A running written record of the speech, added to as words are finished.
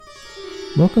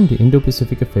Welcome to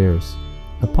Indo-Pacific Affairs,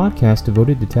 a podcast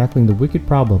devoted to tackling the wicked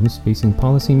problems facing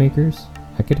policymakers,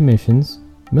 academicians,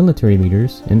 military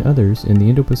leaders, and others in the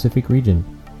Indo-Pacific region.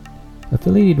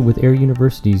 Affiliated with Air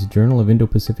University's Journal of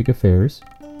Indo-Pacific Affairs,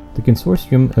 the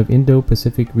Consortium of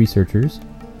Indo-Pacific Researchers,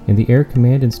 and the Air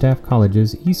Command and Staff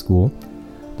College's eSchool,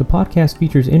 the podcast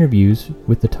features interviews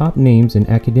with the top names in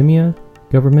academia,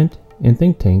 government, and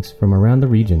think tanks from around the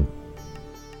region.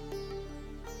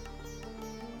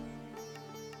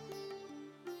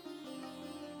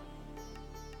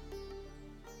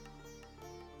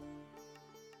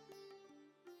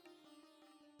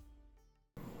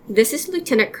 This is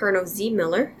Lieutenant Colonel Sze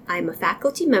Miller. I am a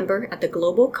faculty member at the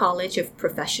Global College of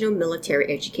Professional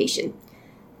Military Education.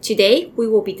 Today, we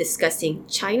will be discussing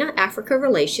China-Africa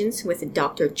relations with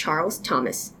Dr. Charles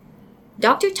Thomas.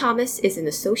 Dr. Thomas is an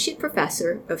Associate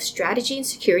Professor of Strategy and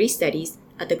Security Studies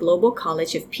at the Global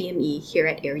College of PME here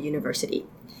at Air University.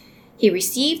 He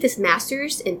received his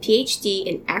Master's and PhD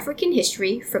in African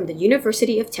History from the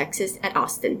University of Texas at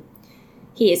Austin.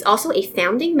 He is also a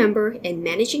founding member and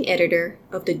managing editor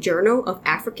of the Journal of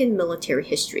African Military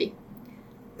History.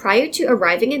 Prior to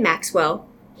arriving at Maxwell,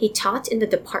 he taught in the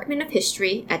Department of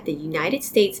History at the United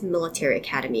States Military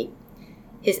Academy.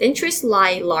 His interests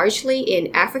lie largely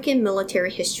in African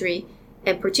military history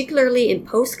and particularly in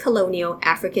post-colonial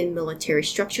African military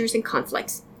structures and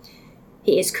conflicts.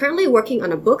 He is currently working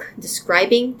on a book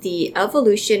describing the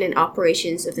evolution and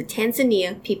operations of the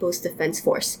Tanzania People's Defense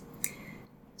Force.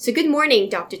 So good morning,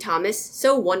 Dr. Thomas.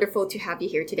 So wonderful to have you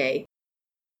here today.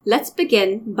 Let's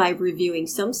begin by reviewing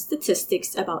some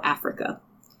statistics about Africa.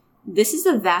 This is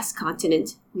a vast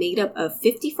continent made up of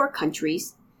 54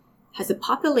 countries, has a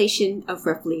population of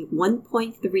roughly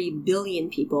 1.3 billion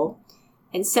people,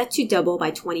 and set to double by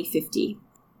 2050,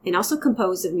 and also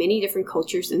composed of many different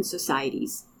cultures and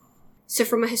societies. So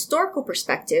from a historical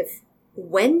perspective,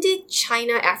 when did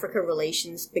China-Africa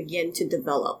relations begin to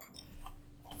develop?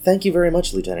 Thank you very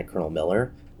much, Lieutenant Colonel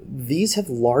Miller. These have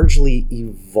largely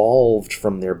evolved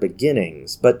from their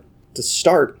beginnings, but to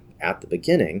start at the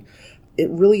beginning, it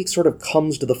really sort of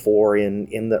comes to the fore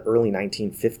in the early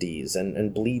 1950s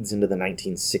and bleeds into the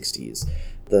 1960s.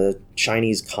 The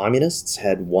Chinese communists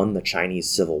had won the Chinese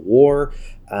Civil War.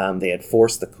 They had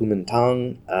forced the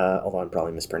Kuomintang, although I'm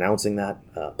probably mispronouncing that,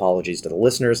 apologies to the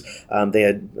listeners. They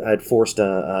had forced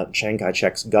Chiang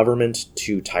Kai-shek's government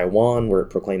to Taiwan, where it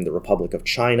proclaimed the Republic of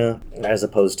China, as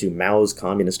opposed to Mao's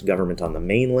communist government on the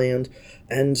mainland.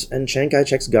 And Chiang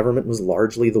Kai-shek's government was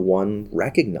largely the one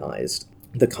recognized.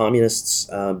 The communists,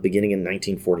 beginning in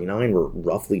 1949, were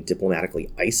roughly diplomatically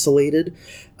isolated,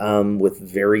 with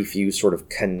very few sort of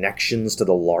connections to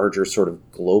the larger sort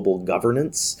of global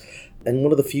governance. And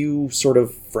one of the few sort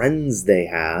of friends they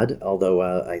had, although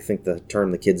I think the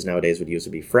term the kids nowadays would use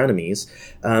would be frenemies,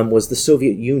 was the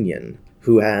Soviet Union,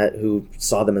 who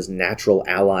saw them as natural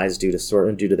allies due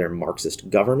to their Marxist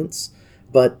governments.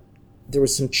 But there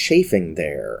was some chafing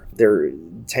there. Their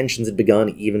tensions had begun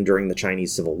even during the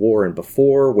Chinese Civil War and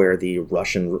before, where the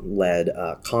Russian-led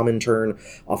Comintern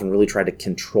often really tried to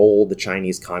control the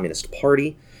Chinese Communist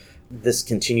Party. This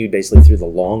continued basically through the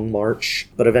Long March,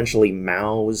 but eventually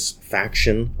Mao's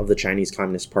faction of the Chinese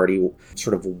Communist Party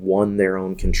sort of won their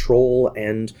own control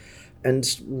and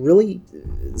really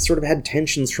sort of had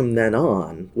tensions from then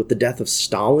on. With the death of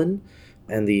Stalin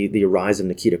and the rise of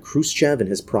Nikita Khrushchev and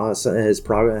his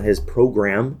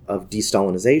program of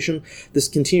de-Stalinization, this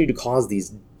continued to cause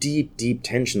these deep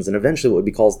tensions, and eventually what would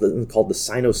be called the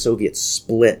Sino-Soviet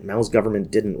split. Mao's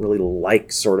government didn't really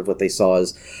like sort of what they saw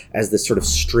as this sort of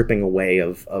stripping away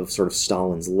of sort of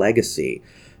Stalin's legacy.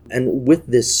 And with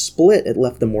this split, it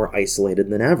left them more isolated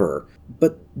than ever.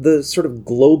 But the sort of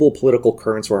global political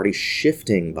currents were already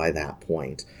shifting by that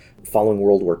point. Following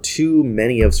World War II,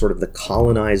 many of sort of the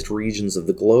colonized regions of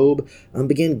the globe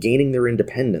began gaining their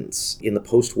independence. In the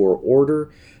post-war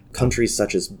order, countries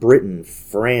such as Britain,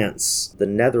 France, the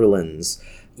Netherlands,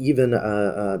 even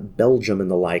Belgium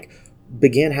and the like,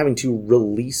 began having to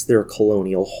release their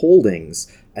colonial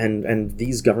holdings, and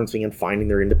these governments began finding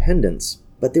their independence.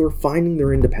 But they were finding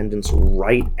their independence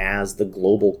right as the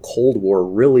global Cold War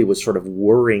really was sort of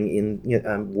whirling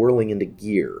into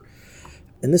gear.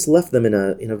 And this left them in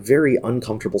a very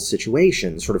uncomfortable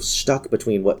situation, sort of stuck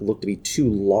between what looked to be two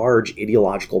large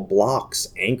ideological blocks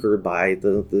anchored by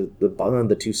the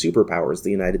two superpowers,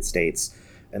 the United States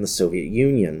and the Soviet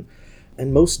Union.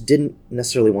 And most didn't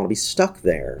necessarily want to be stuck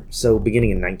there. So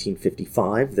beginning in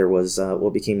 1955, there was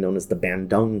what became known as the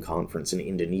Bandung Conference in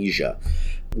Indonesia,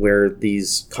 where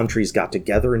these countries got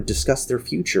together and discussed their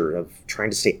future of trying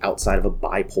to stay outside of a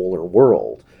bipolar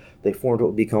world. They formed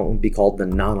what would be called the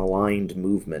non-aligned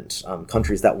movement,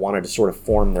 countries that wanted to sort of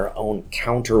form their own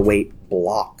counterweight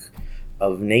bloc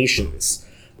of nations.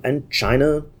 And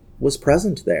China was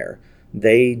present there.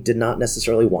 They did not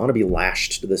necessarily want to be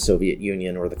lashed to the Soviet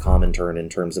Union or the Comintern in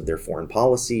terms of their foreign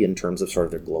policy, in terms of sort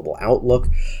of their global outlook.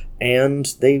 And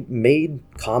they made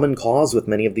common cause with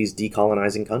many of these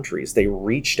decolonizing countries. They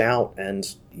reached out and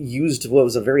used what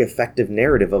was a very effective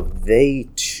narrative of they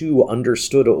too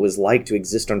understood what it was like to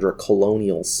exist under a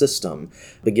colonial system,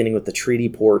 beginning with the treaty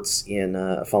ports in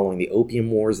following the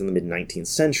Opium Wars in the mid-19th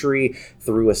century,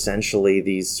 through essentially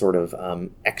these sort of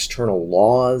external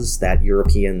laws that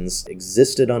Europeans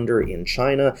existed under in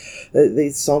China. They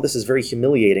saw this as very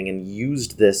humiliating and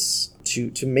used this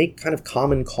to make kind of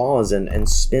common cause and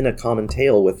spin a common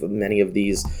tale with many of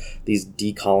these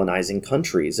decolonizing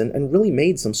countries, and really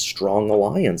made some strong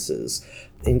alliances,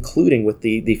 including with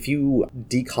the few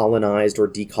decolonized or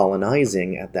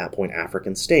decolonizing at that point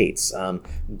African states,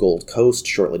 Gold Coast,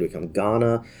 shortly to become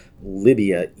Ghana,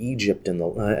 Libya, Egypt, and the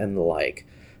like.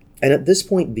 And at this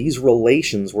point, these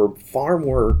relations were far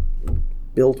more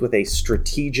built with a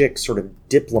strategic sort of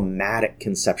diplomatic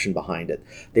conception behind it.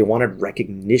 They wanted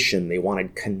recognition. They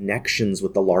wanted connections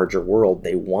with the larger world.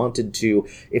 They wanted to,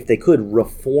 if they could,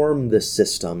 reform the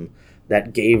system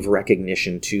that gave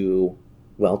recognition to,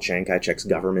 well, Chiang Kai-shek's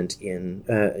government in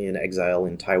exile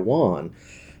in Taiwan.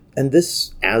 And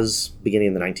this, as beginning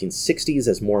in the 1960s,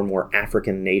 as more and more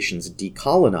African nations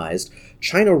decolonized,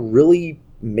 China really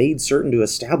made certain to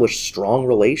establish strong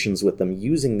relations with them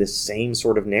using this same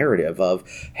sort of narrative of,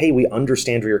 hey, we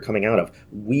understand where you're coming out of.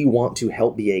 We want to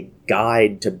help be a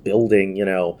guide to building,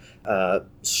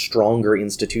 stronger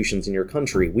institutions in your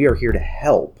country. We are here to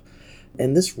help.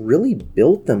 And this really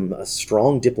built them a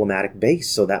strong diplomatic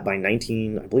base so that by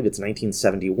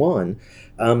 1971,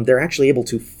 they're actually able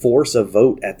to force a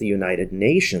vote at the United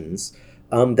Nations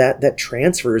that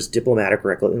transfers diplomatic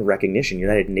recognition,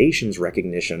 United Nations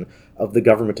recognition of the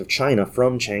government of China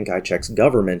from Chiang Kai-shek's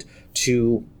government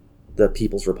to the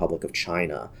People's Republic of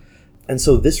China. And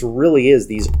so this really is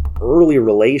these early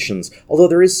relations, although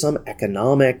there is some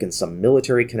economic and some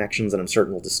military connections, and I'm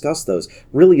certain we'll discuss those,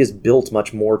 really is built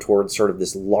much more towards sort of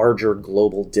this larger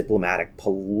global diplomatic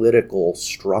political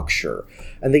structure.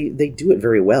 And they do it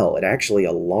very well. It actually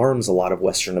alarms a lot of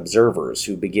Western observers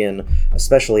who begin,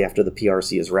 especially after the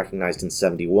PRC is recognized in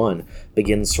 71,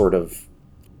 begin sort of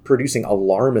producing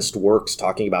alarmist works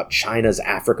talking about China's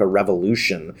Africa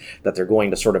Revolution, that they're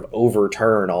going to sort of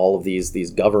overturn all of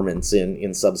these governments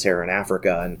in sub-Saharan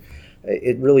Africa, and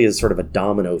it really is sort of a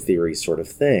domino theory sort of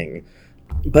thing.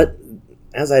 But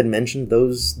as I had mentioned,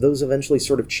 those eventually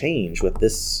sort of change with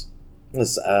with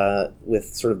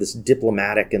sort of this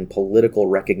diplomatic and political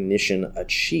recognition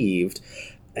achieved,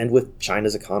 and with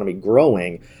China's economy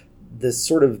growing.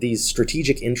 These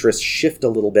strategic interests shift a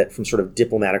little bit from sort of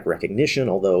diplomatic recognition,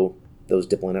 although those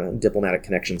diplomatic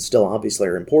connections still obviously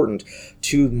are important,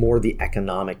 to more the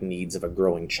economic needs of a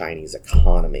growing Chinese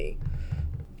economy.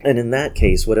 And in that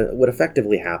case, what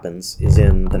effectively happens is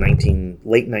in the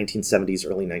late 1970s,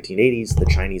 early 1980s, the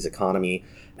Chinese economy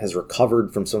has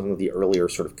recovered from some of the earlier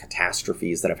sort of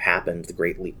catastrophes that have happened, the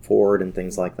Great Leap Forward and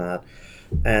things like that.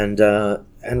 And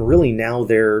really now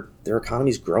their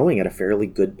economy is growing at a fairly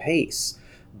good pace.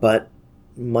 But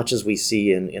much as we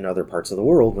see in other parts of the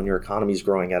world, when your economy is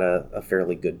growing at a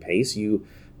fairly good pace, you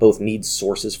both need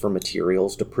sources for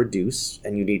materials to produce,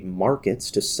 and you need markets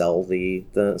to sell the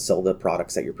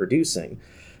products that you're producing.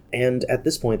 And at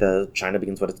this point, China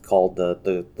begins what is called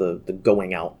the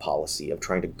going out policy of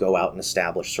trying to go out and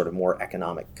establish sort of more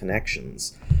economic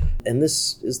connections. And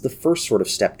this is the first sort of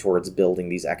step towards building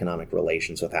these economic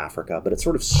relations with Africa, but it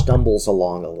sort of stumbles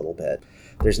along a little bit.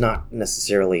 There's not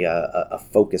necessarily a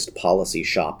focused policy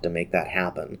shop to make that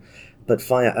happen. But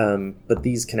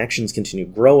these connections continue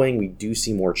growing. We do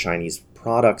see more Chinese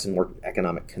products and more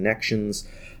economic connections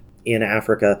in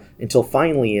Africa until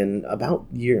finally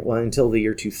until the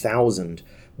year 2000,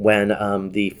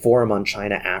 when the Forum on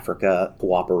China-Africa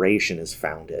Cooperation is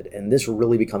founded. And this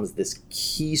really becomes this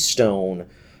keystone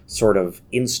sort of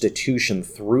institution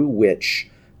through which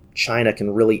China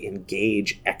can really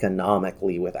engage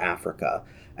economically with Africa.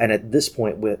 And at this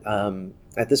point,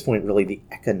 really the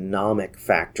economic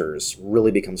factors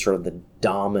really become sort of the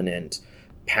dominant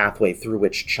pathway through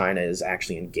which China is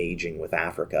actually engaging with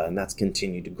Africa, and that's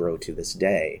continued to grow to this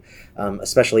day,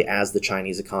 especially as the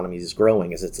Chinese economy is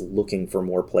growing, as it's looking for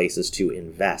more places to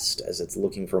invest, as it's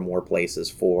looking for more places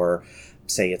for,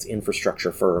 say, its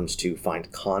infrastructure firms to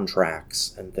find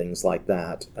contracts and things like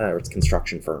that, or its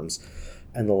construction firms.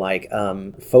 and the like.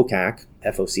 FOCAC,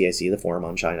 FOCAC, the Forum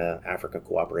on China-Africa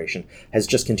Cooperation, has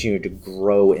just continued to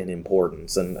grow in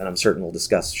importance, and I'm certain we'll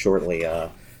discuss shortly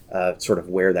sort of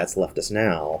where that's left us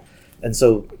now. And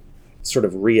so, sort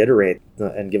of reiterate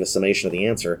and give a summation of the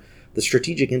answer, the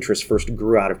strategic interest first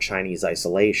grew out of Chinese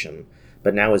isolation,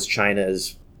 but now as China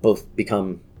has both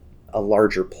become a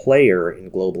larger player in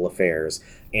global affairs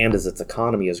and as its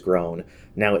economy has grown,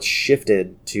 now it's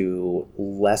shifted to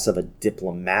less of a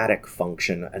diplomatic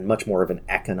function and much more of an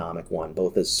economic one,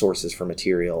 both as sources for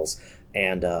materials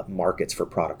and markets for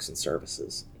products and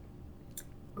services.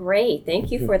 Great.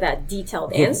 Thank you for that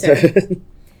detailed answer.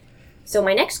 So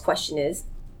my next question is,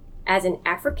 as an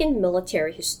African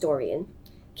military historian,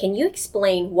 can you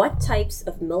explain what types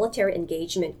of military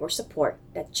engagement or support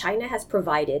that China has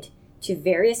provided to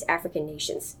various African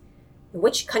nations?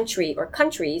 Which country or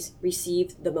countries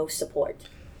received the most support?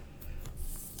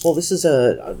 Well, this is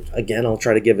again, I'll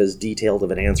try to give as detailed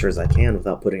of an answer as I can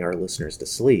without putting our listeners to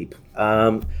sleep.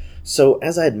 So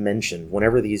as I had mentioned,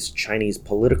 whenever these Chinese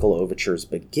political overtures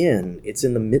begin, it's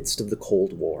in the midst of the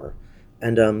Cold War.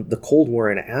 And the Cold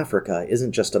War in Africa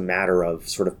isn't just a matter of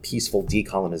sort of peaceful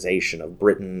decolonization of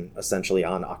Britain, essentially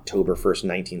on October 1st,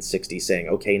 1960, saying,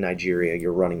 okay, Nigeria,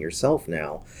 you're running yourself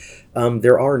now.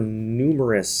 There are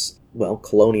numerous,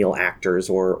 colonial actors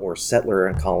or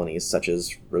settler colonies, such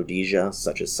as Rhodesia,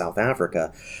 such as South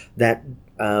Africa, that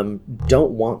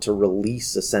don't want to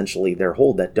release, essentially, their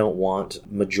hold, that don't want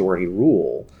majority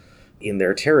rule in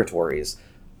their territories.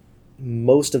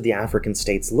 Most of the African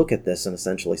states look at this and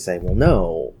essentially say, well,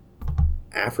 no,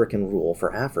 African rule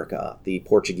for Africa. The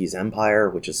Portuguese Empire,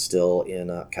 which is still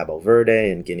in Cabo Verde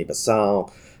and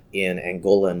Guinea-Bissau, in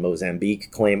Angola and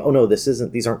Mozambique, claim, oh no,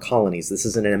 these aren't colonies, this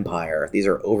is an empire. These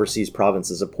are overseas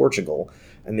provinces of Portugal,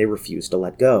 and they refuse to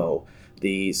let go.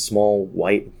 The small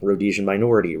white Rhodesian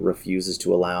minority refuses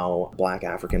to allow Black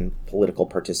African political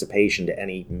participation to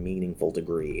any meaningful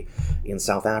degree. In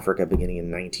South Africa, beginning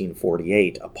in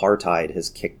 1948, apartheid has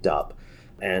kicked up,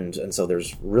 and so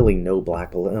there's really no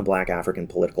Black African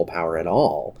political power at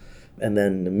all. And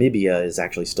then Namibia is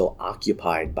actually still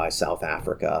occupied by South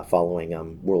Africa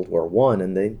following World War I,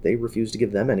 and they refuse to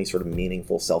give them any sort of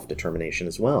meaningful self-determination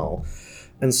as well.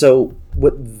 And so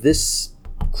what this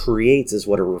creates is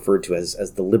what are referred to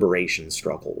as the liberation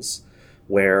struggles,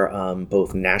 where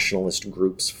both nationalist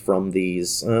groups from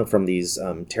these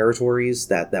territories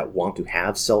that want to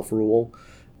have self-rule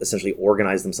essentially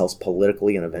organize themselves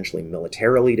politically and eventually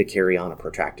militarily to carry on a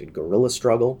protracted guerrilla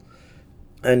struggle.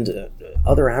 And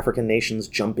other African nations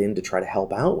jump in to try to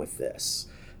help out with this.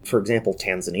 For example,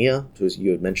 Tanzania, who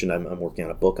you had mentioned, I'm working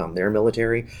on a book on their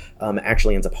military,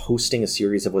 actually ends up hosting a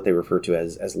series of what they refer to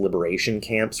as liberation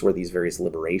camps, where these various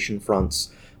liberation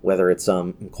fronts, whether it's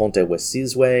Mkonte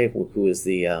Wesizwe, who is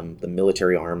the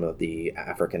military arm of the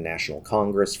African National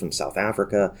Congress from South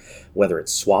Africa, whether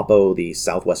it's SWAPO, the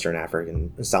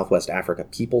Southwest Africa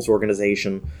People's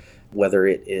Organization, whether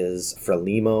it is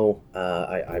Frelimo,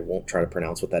 I won't try to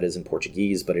pronounce what that is in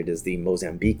Portuguese, but it is the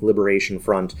Mozambique Liberation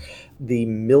Front. The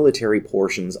military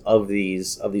portions of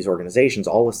these organizations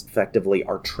all effectively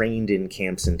are trained in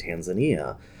camps in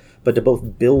Tanzania, but to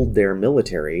both build their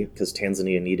military, because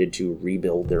Tanzania needed to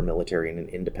rebuild their military in an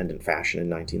independent fashion in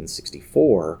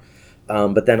 1964,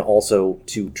 but then also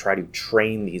to try to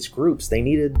train these groups, they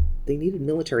needed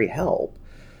military help.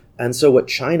 And so what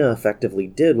China effectively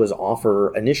did was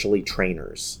offer initially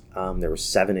trainers. There were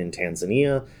 7 in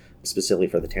Tanzania, specifically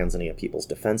for the Tanzania People's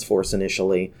Defense Force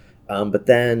initially. But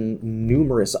then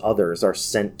numerous others are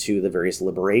sent to the various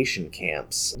liberation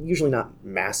camps, usually not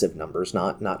massive numbers,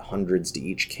 not hundreds to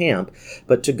each camp,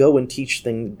 but to go and teach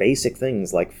basic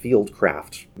things like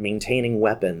fieldcraft, maintaining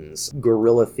weapons,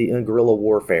 guerrilla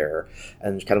warfare,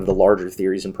 and kind of the larger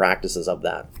theories and practices of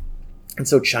that. And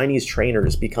so Chinese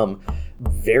trainers become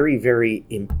very, very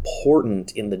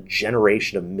important in the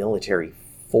generation of military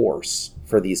force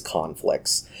for these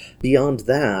conflicts. Beyond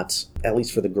that, at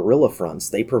least for the guerrilla fronts,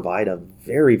 they provide a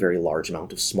very, very large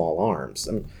amount of small arms.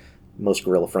 I mean, most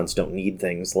guerrilla fronts don't need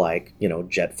things like,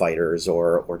 jet fighters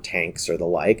or tanks or the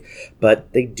like,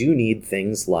 but they do need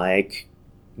things like,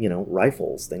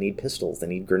 rifles. They need pistols. They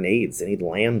need grenades. They need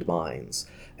landmines.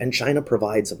 And China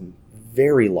provides a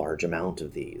very large amount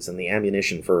of these, and the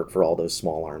ammunition for all those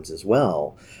small arms as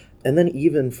well. And then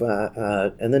even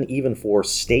for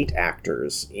state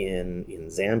actors in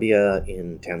Zambia,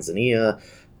 in Tanzania,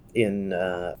 in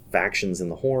factions in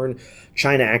the Horn.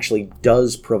 China actually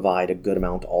does provide a good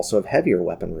amount also of heavier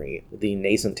weaponry. The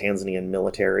nascent Tanzanian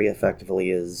military effectively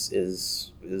is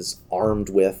armed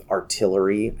with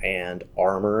artillery and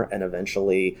armor and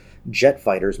eventually jet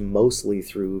fighters, mostly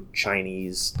through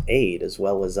Chinese aid, as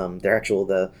well as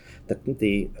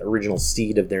the original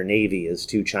seed of their navy is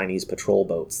 2 Chinese patrol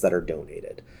boats that are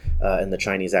donated. And the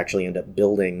Chinese actually end up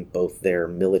building both their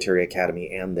military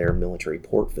academy and their military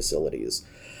port facilities.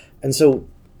 And so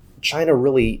China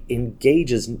really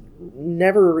engages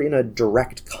never in a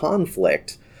direct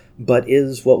conflict, but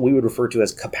is what we would refer to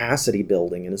as capacity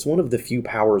building, and is one of the few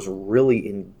powers really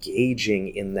engaging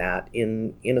in that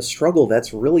in a struggle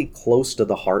that's really close to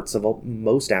the hearts of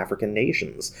most African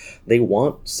nations. They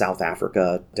want South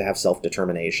Africa to have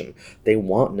self-determination. They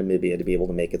want Namibia to be able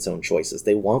to make its own choices.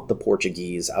 They want the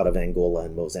Portuguese out of Angola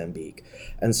and Mozambique.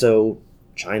 And so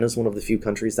China's one of the few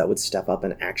countries that would step up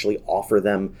and actually offer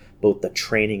them both the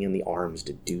training and the arms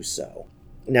to do so.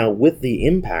 Now, with the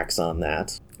impacts on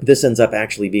that, this ends up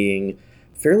actually being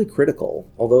fairly critical,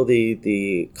 although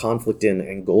the conflict in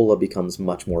Angola becomes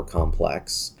much more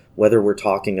complex. Whether we're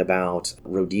talking about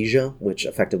Rhodesia, which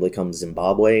effectively becomes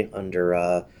Zimbabwe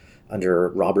under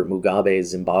Robert Mugabe's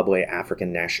Zimbabwe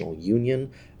African National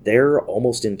Union, they're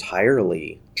almost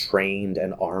entirely trained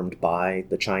and armed by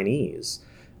the Chinese.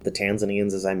 The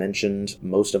Tanzanians, as I mentioned,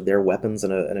 most of their weapons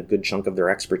and a good chunk of their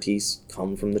expertise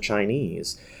come from the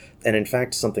Chinese. And in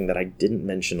fact, something that I didn't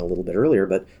mention a little bit earlier,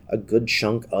 but a good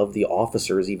chunk of the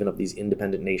officers, even of these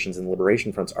independent nations and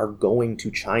liberation fronts, are going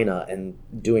to China and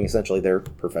doing essentially their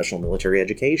professional military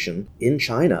education in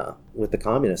China with the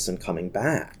communists and coming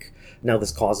back. Now,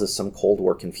 this causes some Cold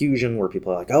War confusion where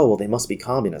people are like, oh, well, they must be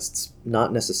communists.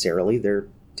 Not necessarily. They're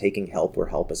taking help where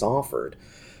help is offered.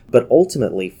 But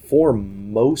ultimately, for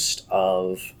most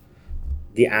of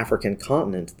the African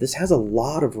continent, this has a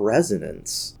lot of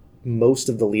resonance. Most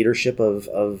of the leadership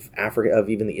of Africa, of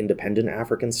even the independent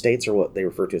African states, are what they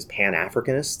refer to as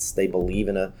Pan-Africanists. They believe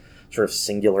in a sort of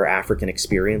singular African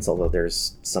experience, although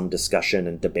there's some discussion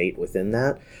and debate within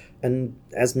that. And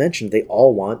as mentioned, they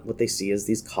all want what they see as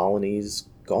these colonies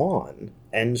gone.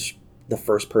 And the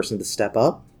first person to step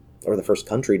up, or the first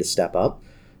country to step up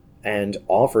and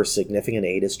offer significant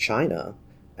aid, is China.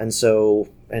 And so,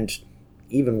 and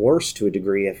even worse to a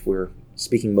degree, if we're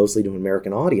speaking mostly to an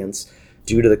American audience,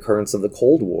 due to the currents of the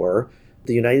Cold War,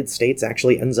 the United States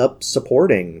actually ends up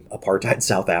supporting apartheid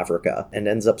South Africa and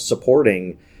ends up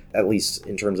supporting, at least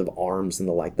in terms of arms and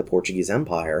the like, the Portuguese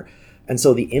Empire. And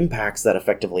so the impacts that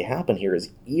effectively happen here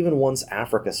is even once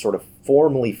Africa sort of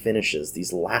formally finishes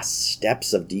these last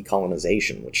steps of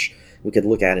decolonization, which we could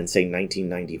look at in, say,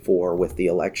 1994 with the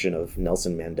election of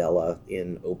Nelson Mandela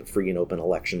in free and open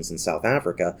elections in South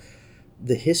Africa,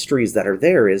 the histories that are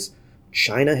there is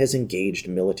China has engaged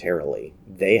militarily.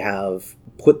 They have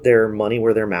put their money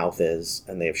where their mouth is,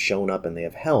 and they have shown up and they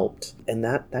have helped. And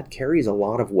that carries a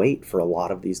lot of weight for a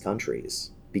lot of these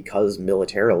countries, because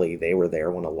militarily they were there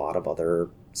when a lot of other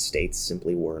states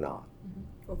simply were not.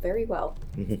 Well, very well.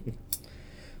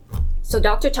 So,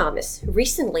 Dr. Thomas,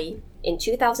 recently, in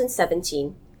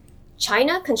 2017,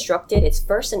 China constructed its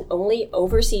first and only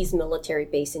overseas military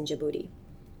base in Djibouti.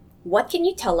 What can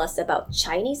you tell us about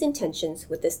Chinese intentions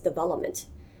with this development?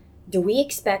 Do we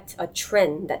expect a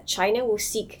trend that China will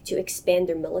seek to expand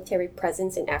their military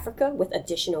presence in Africa with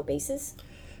additional bases?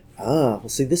 Well,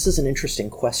 see, this is an interesting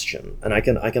question, and I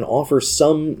can offer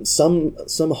some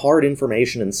hard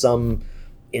information and some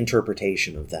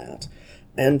interpretation of that.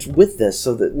 And with this,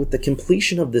 with the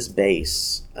completion of this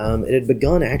base, it had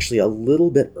begun actually a little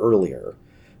bit earlier,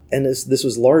 and this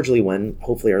was largely when,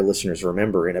 hopefully our listeners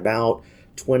remember, in about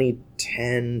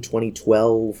 2010,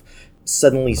 2012,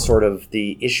 suddenly sort of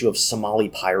the issue of Somali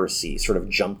piracy sort of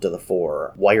jumped to the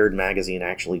fore. Wired magazine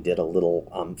actually did a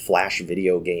little flash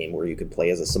video game where you could play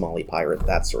as a Somali pirate,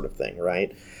 that sort of thing,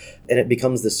 right? And it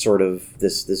becomes this sort of,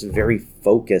 this very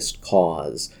focused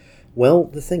cause. Well,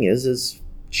 the thing is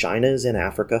China is in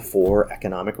Africa for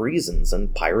economic reasons,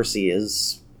 and piracy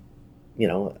is,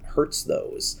 hurts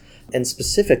those. And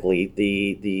specifically,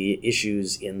 the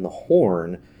issues in the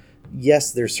Horn,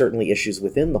 yes, there's certainly issues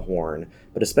within the Horn,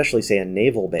 but especially, say, a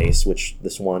naval base, which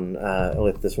this one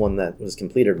that was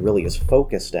completed really is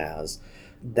focused as,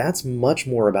 that's much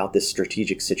more about this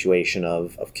strategic situation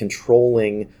of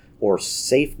controlling or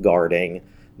safeguarding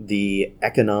the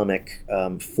economic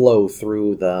flow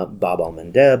through the Bab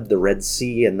el-Mandeb, the Red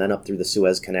Sea, and then up through the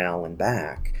Suez Canal and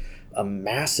back. A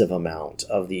massive amount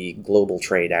of the global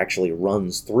trade actually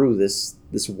runs through this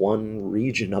one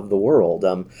region of the world.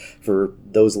 For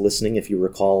those listening, if you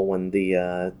recall when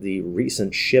the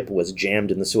recent ship was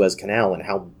jammed in the Suez Canal and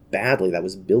how badly. That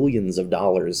was billions of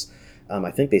dollars. I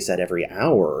think they said every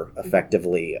hour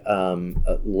effectively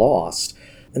lost.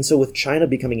 And so with China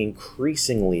becoming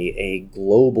increasingly a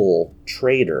global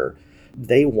trader,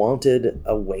 they wanted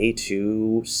a way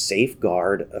to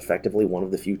safeguard effectively one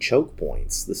of the few choke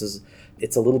points.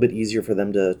 It's a little bit easier for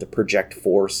them to project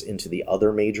force into the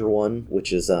other major one,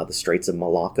 which is the Straits of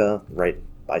Malacca, right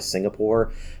by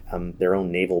Singapore. Their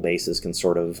own naval bases can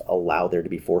sort of allow there to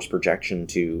be force projection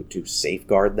to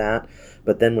safeguard that.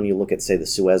 But then when you look at, say, the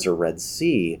Suez or Red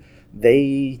Sea,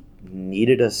 they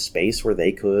needed a space where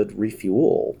they could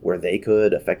refuel, where they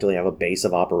could effectively have a base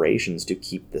of operations to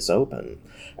keep this open.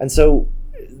 And so,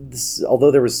 although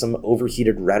there was some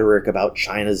overheated rhetoric about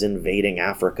China's invading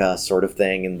Africa sort of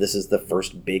thing, and this is the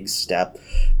first big step,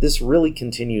 this really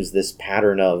continues this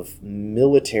pattern of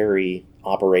military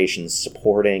operations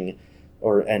supporting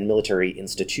and military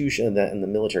institution and the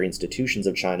military institutions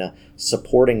of China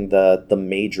supporting the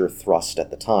major thrust at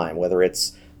the time, whether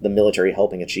it's the military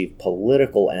helping achieve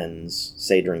political ends,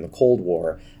 say during the Cold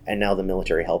War, and now the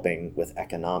military helping with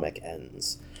economic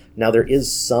ends. Now there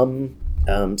is some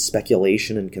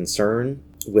speculation and concern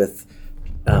with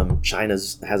China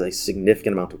has a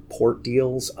significant amount of port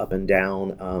deals up and down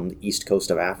the east coast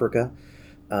of Africa.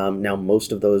 Now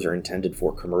most of those are intended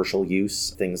for commercial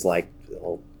use, things like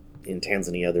in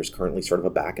Tanzania, there's currently sort of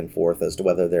a back and forth as to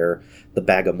whether the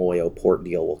Bagamoyo port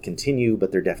deal will continue,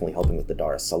 but they're definitely helping with the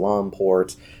Dar es Salaam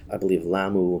port, I believe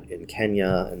Lamu in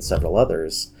Kenya, and several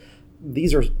others.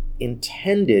 These are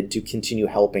intended to continue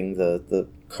helping the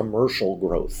commercial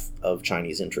growth of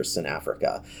Chinese interests in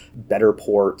Africa. Better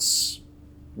ports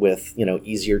with,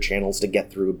 easier channels to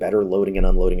get through, better loading and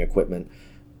unloading equipment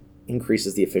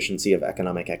increases the efficiency of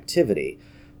economic activity.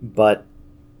 But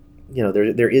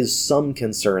there is some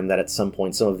concern that at some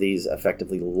point some of these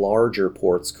effectively larger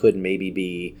ports could maybe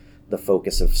be the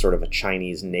focus of sort of a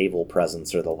Chinese naval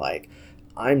presence or the like.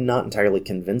 I'm not entirely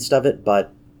convinced of it,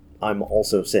 but I'm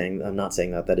not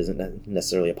saying that isn't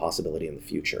necessarily a possibility in the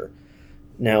future.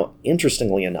 Now,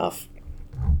 interestingly enough,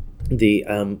 we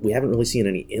haven't really seen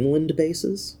any inland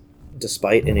bases,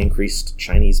 despite an increased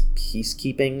Chinese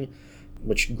peacekeeping,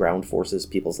 which ground forces,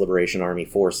 People's Liberation Army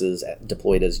forces,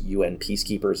 deployed as UN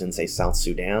peacekeepers in, say, South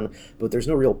Sudan, but there's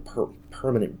no real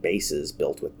permanent bases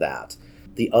built with that.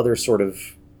 The other sort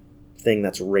of thing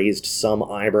that's raised some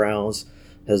eyebrows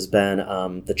has been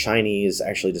the Chinese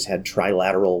actually just had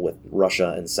trilateral with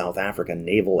Russia and South Africa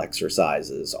naval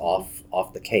exercises off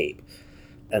the Cape.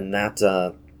 And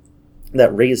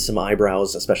that raised some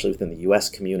eyebrows, especially within the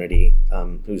U.S. community,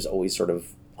 who's always sort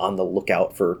of on the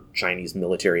lookout for Chinese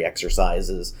military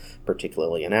exercises,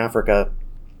 particularly in Africa.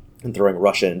 And throwing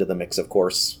Russia into the mix, of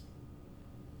course,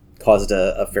 caused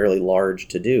a fairly large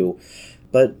to-do.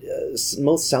 But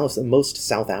most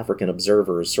South African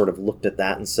observers sort of looked at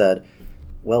that and said,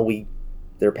 well,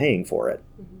 they're paying for it.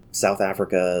 Mm-hmm. South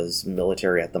Africa's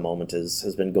military at the moment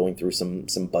has been going through some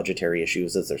budgetary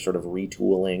issues as they're sort of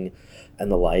retooling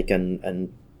and the like,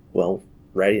 and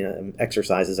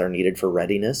exercises are needed for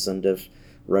readiness, and if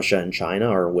Russia and China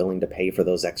are willing to pay for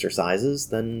those exercises,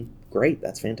 then great,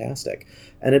 that's fantastic.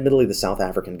 And admittedly, the South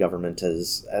African government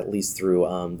has, at least through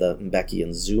the Mbeki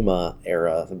and Zuma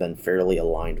era, have been fairly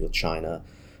aligned with China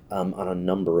on a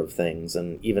number of things.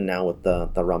 And even now with the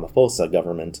Ramaphosa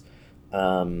government,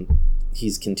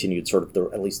 he's continued sort of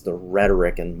at least the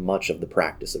rhetoric and much of the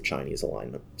practice of Chinese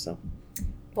alignment. So,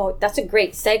 well, that's a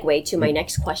great segue to my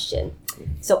next question.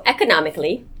 So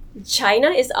economically, China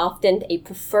is often a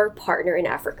preferred partner in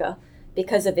Africa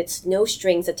because of its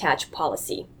no-strings-attached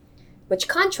policy, which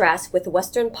contrasts with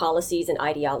Western policies and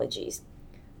ideologies.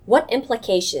 What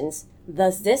implications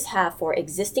does this have for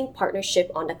existing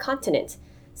partnership on the continent,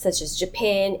 such as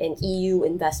Japan and EU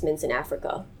investments in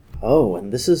Africa? Oh,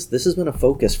 and this has been a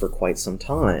focus for quite some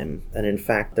time. And in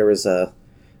fact, there was a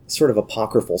sort of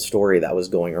apocryphal story that was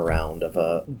going around of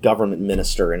a government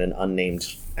minister in an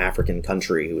unnamed African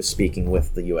country who was speaking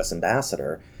with the U.S.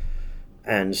 ambassador.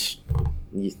 And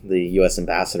the U.S.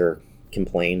 ambassador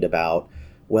complained about,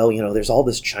 well, there's all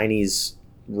this Chinese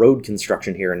road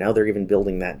construction here, and now they're even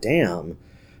building that dam.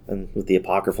 And with the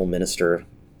apocryphal minister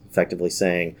effectively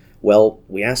saying, well,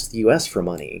 we asked the U.S. for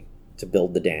money to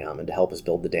build the dam and to help us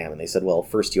build the dam. And they said, well,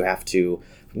 first you have to,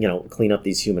 clean up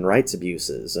these human rights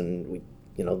abuses. And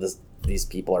these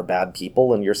people are bad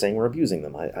people, and you're saying we're abusing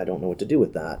them. I don't know what to do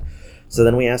with that. So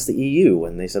then we asked the EU,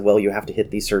 and they said, well, you have to hit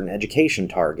these certain education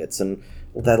targets, and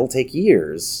well, that'll take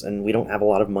years, and we don't have a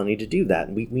lot of money to do that,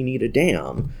 and we need a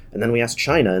dam. And then we asked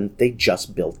China, and they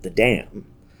just built the dam.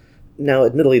 Now,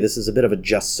 admittedly, this is a bit of a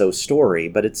just-so story,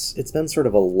 but it's been sort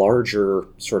of a larger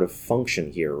sort of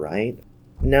function here, right?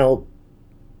 Now,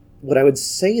 What I would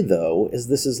say, though, is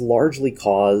this is largely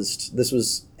caused, this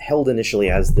was held initially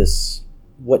as this,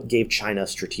 what gave China a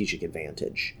strategic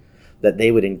advantage, that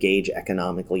they would engage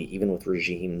economically even with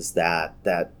regimes that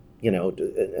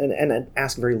and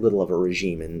ask very little of a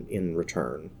regime in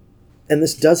return. And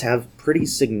this does have pretty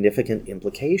significant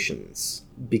implications,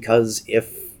 because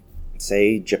if,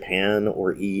 say, Japan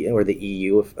or the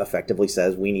EU effectively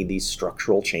says we need these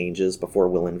structural changes before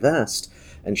we'll invest,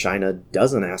 and China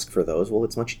doesn't ask for those, well,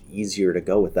 it's much easier to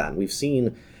go with that. And we've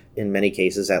seen, in many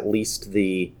cases, at least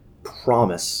the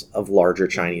promise of larger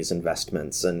Chinese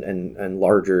investments and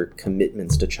larger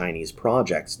commitments to Chinese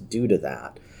projects due to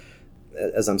that.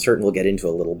 As I'm certain we'll get into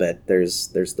a little bit, there's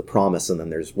the promise, and then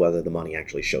there's whether the money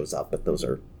actually shows up, but those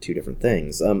are two different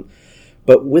things.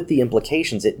 But with the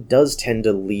implications, it does tend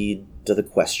to lead to the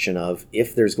question of,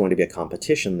 if there's going to be a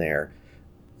competition there,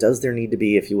 does there need to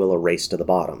be, if you will, a race to the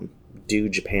bottom? Do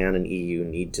Japan and EU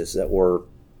need to, or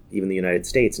even the United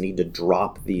States, need to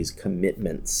drop these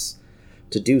commitments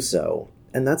to do so?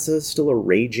 And that's still a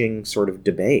raging sort of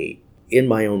debate. In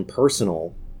my own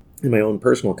personal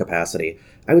capacity,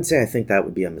 I would say I think that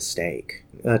would be a mistake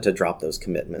to drop those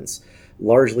commitments,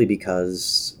 largely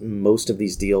because most of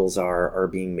these deals are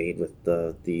being made with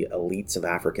the elites of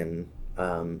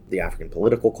the African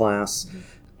political class. Mm-hmm.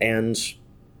 And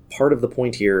part of the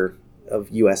point here of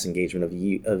U.S. engagement, of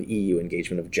EU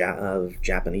engagement, of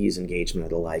Japanese engagement,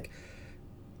 and the like,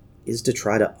 is to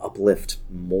try to uplift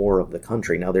more of the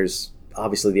country. Now, there's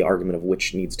obviously the argument of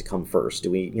which needs to come first.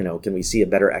 Can we see a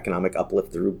better economic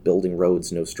uplift through building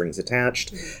roads, no strings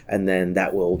attached? Mm-hmm. And then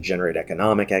that will generate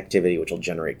economic activity, which will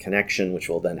generate connection, which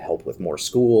will then help with more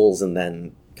schools, and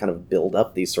then kind of build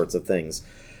up these sorts of things.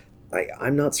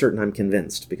 I'm not certain I'm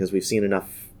convinced, because we've seen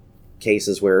enough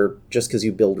cases where just because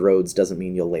you build roads doesn't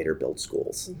mean you'll later build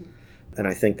schools. Mm-hmm. And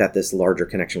I think that this larger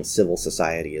connection with civil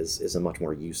society is a much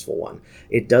more useful one.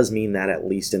 It does mean that, at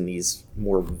least in these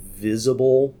more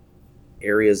visible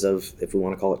areas of, if we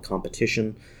want to call it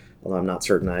competition, although I'm not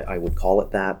certain I would call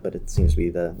it that, but it seems to be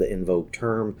the in vogue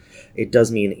term, it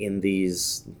does mean in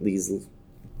these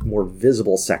more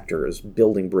visible sectors,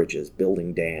 building bridges,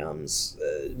 building dams,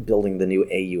 building the new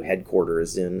AU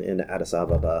headquarters in Addis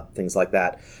Ababa, things like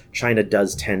that, China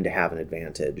does tend to have an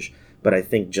advantage. But I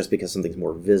think just because something's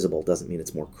more visible doesn't mean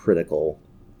it's more critical,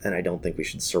 and I don't think we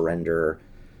should surrender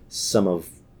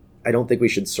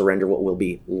what will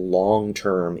be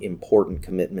long-term important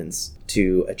commitments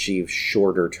to achieve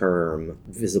shorter-term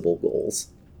visible goals.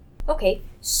 Okay,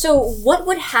 so what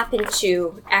would happen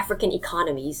to African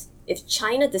economies if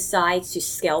China decides to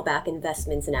scale back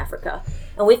investments in Africa?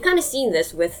 And we've kind of seen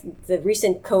this with the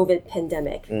recent COVID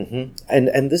pandemic. Mm-hmm.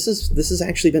 And this has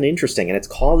actually been interesting, and it's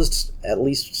caused at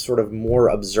least sort of more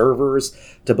observers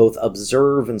to both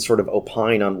observe and sort of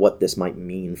opine on what this might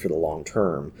mean for the long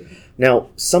term. Mm-hmm. Now,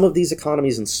 some of these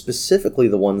economies, and specifically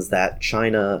the ones that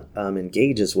China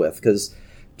engages with, because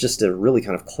just to really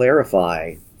kind of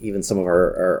clarify even some of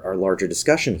our larger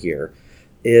discussion here,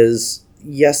 is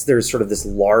yes, there's sort of this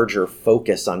larger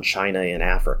focus on China in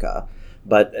Africa.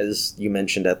 But as you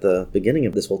mentioned at the beginning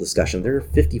of this whole discussion, there are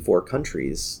 54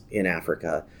 countries in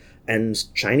Africa, and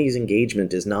Chinese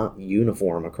engagement is not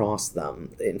uniform across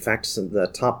them. In fact, the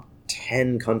top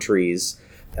 10 countries,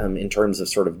 in terms of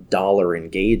sort of dollar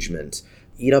engagement,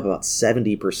 eat up about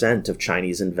 70% of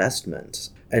Chinese investment.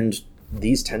 And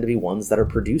these tend to be ones that are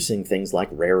producing things like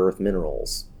rare earth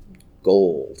minerals,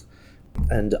 gold,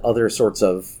 and other sorts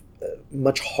of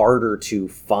much harder to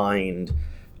find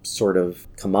sort of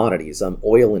commodities.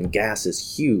 Oil and gas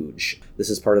is huge. This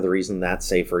is part of the reason that,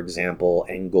 say, for example,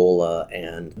 Angola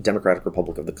and Democratic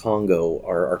Republic of the Congo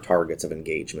are targets of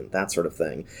engagement, that sort of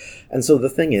thing. And so the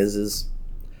thing is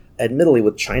admittedly,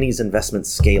 with Chinese investments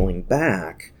scaling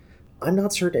back, I'm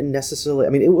not certain necessarily,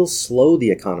 it will slow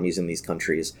the economies in these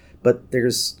countries, but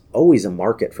there's always a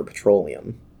market for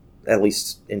petroleum, at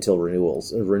least until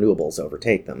renewables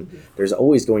overtake them. Mm-hmm. There's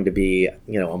always going to be,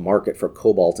 a market for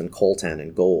cobalt and coltan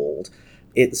and gold.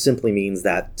 It simply means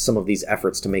that some of these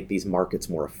efforts to make these markets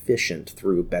more efficient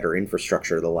through better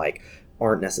infrastructure, the like,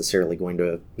 aren't necessarily going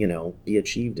to, be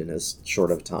achieved in as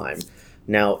short of time.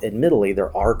 Now, admittedly,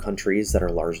 there are countries that are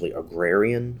largely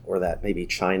agrarian, or that maybe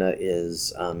China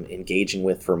is engaging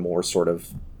with for more sort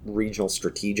of regional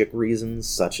strategic reasons,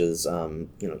 such as,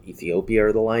 Ethiopia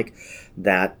or the like,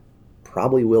 that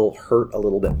probably will hurt a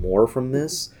little bit more from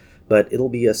this, but it'll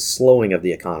be a slowing of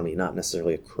the economy, not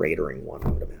necessarily a cratering one, I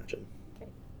would imagine.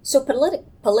 So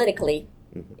politically,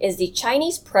 mm-hmm. is the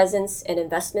Chinese presence and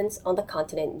investments on the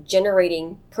continent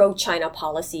generating pro-China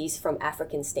policies from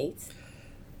African states?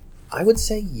 I would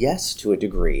say yes, to a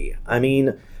degree.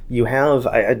 You have,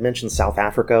 I'd mentioned South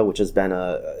Africa, which has been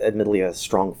admittedly a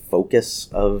strong focus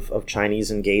of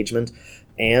Chinese engagement.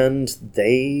 And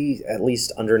they, at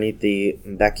least underneath the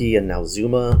Mbeki and now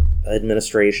Zuma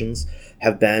administrations,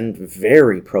 have been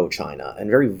very pro-China and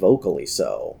very vocally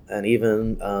so. And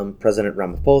even President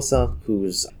Ramaphosa,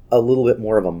 who's a little bit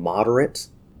more of a moderate,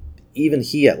 even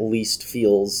he at least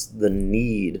feels the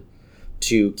need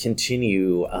to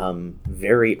continue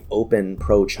very open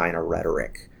pro-China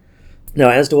rhetoric. Now,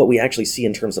 as to what we actually see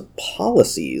in terms of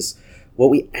policies, what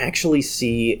we actually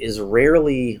see is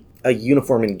rarely a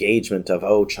uniform engagement of,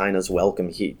 oh, China's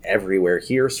welcome everywhere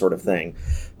here sort of thing.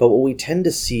 But what we tend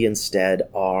to see instead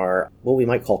are what we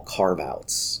might call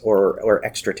carve-outs or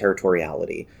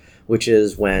extraterritoriality, which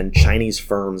is when Chinese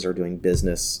firms are doing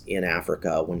business in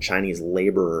Africa, when Chinese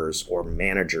laborers or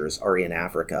managers are in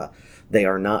Africa, they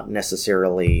are not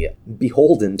necessarily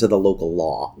beholden to the local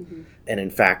law. Mm-hmm. And in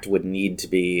fact would need to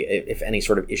be, if any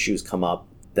sort of issues come up,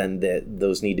 then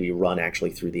those need to be run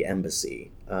actually through the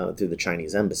embassy, through the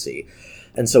Chinese embassy.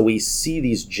 And so we see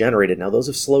these generated. Now, those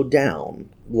have slowed down,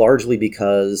 largely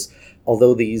because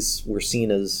although these were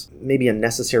seen as maybe a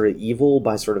necessary evil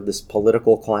by sort of this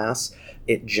political class,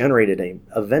 it generated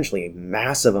eventually a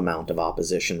massive amount of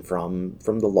opposition from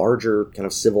the larger kind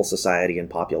of civil society and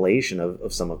population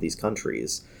of some of these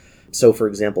countries. So, for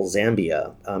example,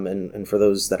 Zambia, and for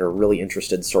those that are really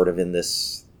interested sort of in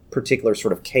this particular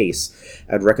sort of case,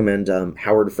 I'd recommend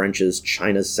Howard French's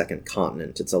China's Second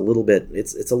Continent. It's a little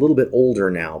bit older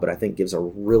now, but I think gives a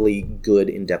really good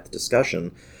in-depth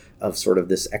discussion of sort of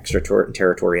this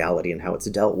extraterritoriality and how it's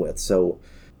dealt with. So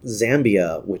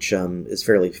Zambia, which is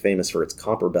fairly famous for its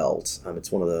copper belt,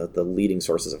 it's one of the leading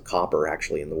sources of copper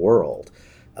actually in the world,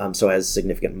 so has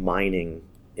significant mining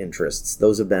interests.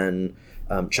 Those have been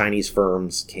Chinese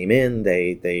firms came in,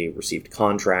 they received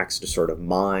contracts to sort of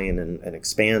mine and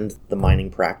expand the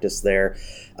mining practice there,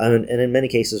 and in many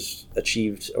cases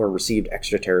achieved or received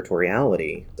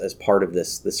extraterritoriality as part of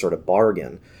this sort of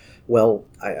bargain. Well,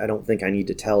 I don't think I need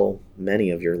to tell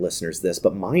many of your listeners this,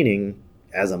 but mining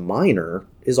as a miner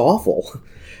is awful.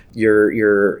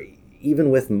 You're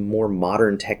even with more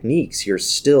modern techniques, you're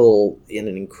still in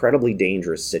an incredibly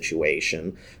dangerous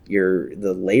situation.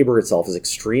 The labor itself is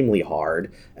extremely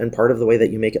hard, and part of the way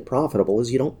that you make it profitable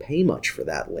is you don't pay much for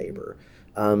that labor.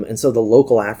 And so the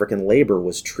local African labor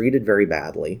was treated very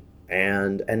badly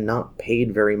and not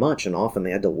paid very much, and often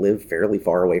they had to live fairly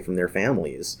far away from their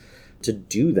families to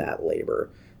do that labor.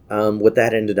 What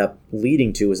that ended up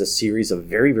leading to is a series of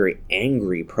very, very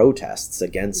angry protests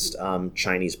against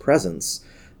Chinese presence.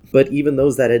 But even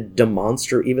those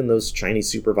even those Chinese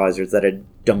supervisors that had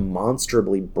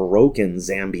demonstrably broken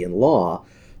Zambian law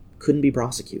couldn't be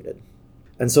prosecuted.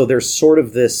 And so there's sort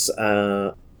of this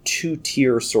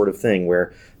two-tier sort of thing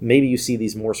where maybe you see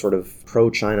these more sort of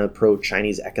pro-China,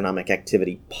 pro-Chinese economic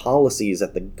activity policies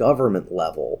at the government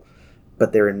level,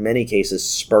 but they're in many cases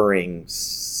spurring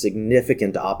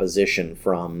significant opposition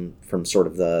from sort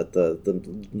of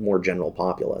the more general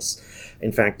populace.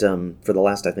 In fact, for the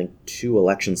last, I think, 2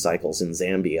 election cycles in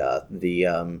Zambia,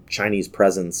 the Chinese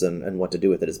presence and what to do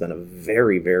with it has been a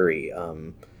very, very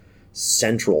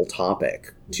central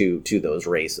topic to those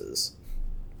races.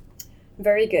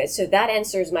 Very good. So that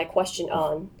answers my question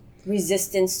on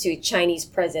resistance to Chinese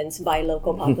presence by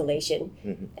local population.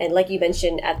 Mm-hmm. And like you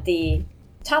mentioned, at the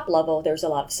top level, there's a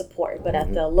lot of support, but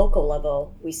at the local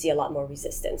level, we see a lot more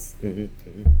resistance. Mm-hmm.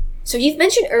 Mm-hmm. So you've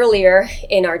mentioned earlier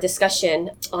in our discussion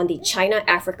on the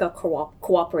China-Africa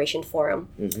Cooperation Forum.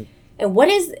 Mm-hmm. And what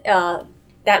is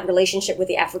that relationship with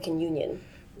the African Union?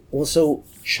 Well, so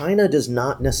China does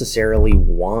not necessarily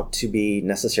want to be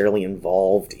necessarily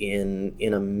involved in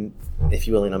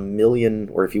a million,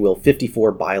 or if you will,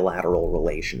 54 bilateral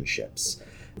relationships.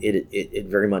 It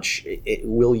very much, it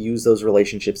will use those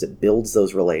relationships, it builds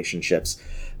those relationships,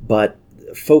 but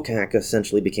FOCAC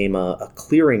essentially became a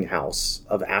clearinghouse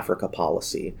of Africa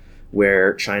policy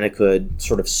where China could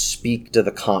sort of speak to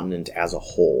the continent as a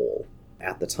whole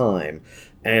at the time,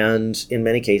 and in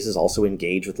many cases also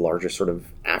engage with larger sort of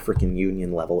African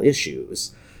Union level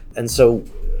issues. And so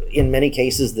in many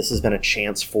cases, this has been a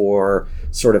chance for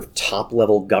sort of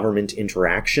top-level government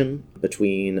interaction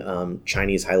between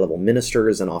Chinese high-level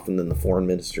ministers, and often then the foreign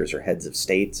ministers or heads of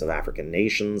states of African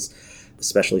nations,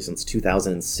 especially since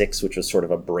 2006, which was sort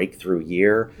of a breakthrough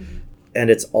year. Mm-hmm. And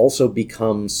it's also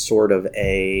become sort of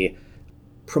a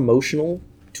promotional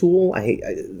tool.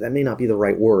 That may not be the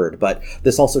right word, but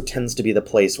this also tends to be the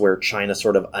place where China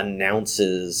sort of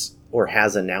announces, or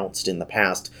has announced in the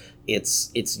past,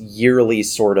 its yearly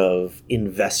sort of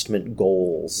investment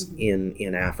goals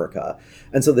in Africa.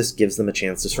 And so this gives them a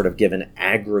chance to sort of give an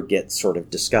aggregate sort of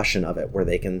discussion of it, where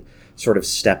they can sort of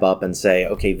step up and say,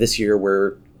 okay, this year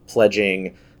we're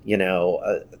pledging,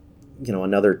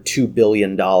 another $2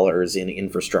 billion in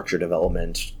infrastructure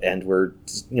development, and we're,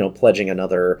 pledging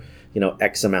another,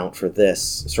 X amount for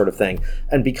this sort of thing.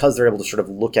 And because they're able to sort of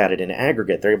look at it in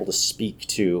aggregate, they're able to speak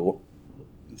to,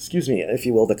 if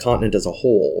you will, the continent as a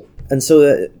whole. And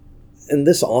so, and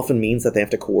this often means that they have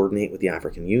to coordinate with the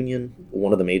African Union.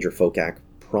 One of the major FOCAC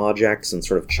projects and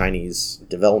sort of Chinese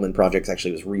development projects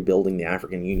actually was rebuilding the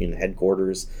African Union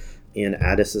headquarters in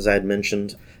Addis, as I had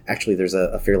mentioned. Actually, there's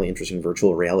a fairly interesting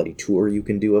virtual reality tour you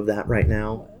can do of that right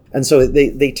now. And so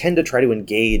they tend to try to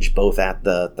engage both at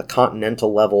the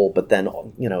continental level, but then,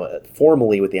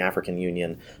 formally with the African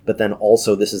Union, but then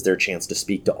also this is their chance to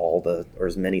speak to or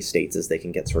as many states as they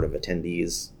can get sort of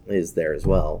attendees is there as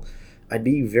well. I'd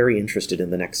be very interested in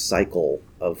the next cycle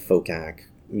of FOCAC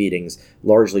meetings,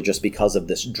 largely just because of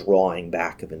this drawing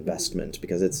back of investment,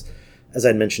 because it's, as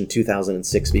I mentioned,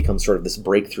 2006 becomes sort of this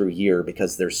breakthrough year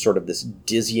because there's sort of this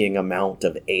dizzying amount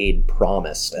of aid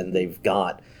promised, and they've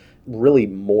got really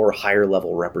more higher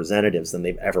level representatives than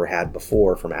they've ever had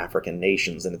before from African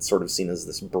nations, and it's sort of seen as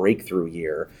this breakthrough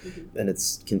year, and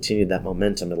it's continued that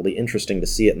momentum. It'll be interesting to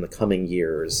see it in the coming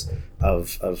years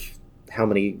of how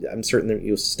many. I'm certain that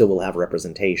you still will have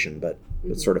representation, but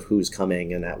sort of who's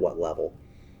coming and at what level.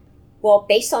 Well,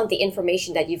 based on the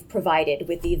information that you've provided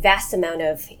with the vast amount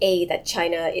of aid that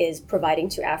China is providing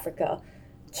to Africa,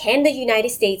 can the United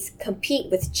States compete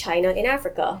with China in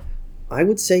Africa? I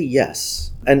would say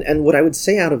yes. And what I would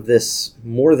say out of this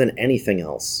more than anything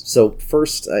else. So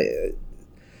first,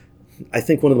 I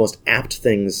think one of the most apt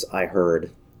things I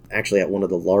heard actually at one of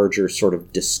the larger sort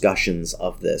of discussions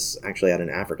of this, actually at an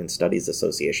African Studies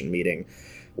Association meeting,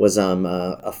 was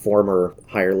a former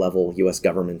higher level U.S.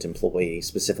 government employee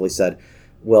specifically said,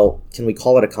 well, can we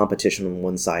call it a competition when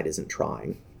one side isn't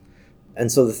trying? And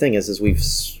so the thing is we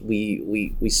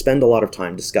spend a lot of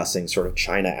time discussing sort of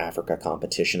China-Africa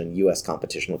competition and U.S.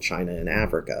 competition with China and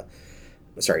Africa.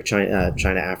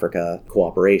 China-Africa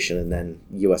cooperation and then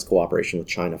U.S. cooperation with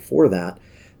China for that.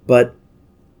 But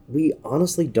we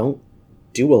honestly don't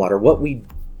do a lot, or what we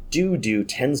do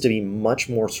tends to be much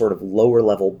more sort of lower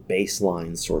level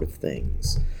baseline sort of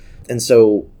things. And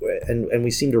so, and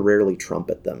we seem to rarely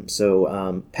trumpet them. So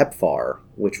PEPFAR,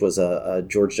 which was a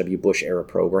George W. Bush era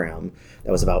program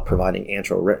that was about providing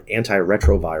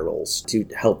antiretrovirals to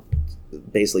help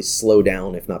basically slow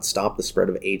down, if not stop, the spread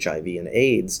of HIV and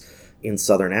AIDS in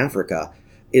Southern Africa,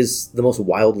 is the most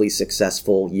wildly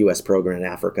successful U.S. program in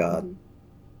Africa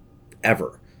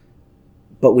ever.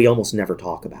 But we almost never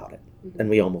talk about it, and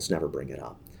we almost never bring it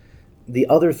up. The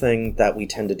other thing that we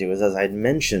tend to do is, as I had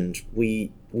mentioned,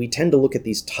 we tend to look at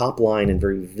these top line and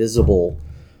very visible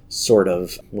sort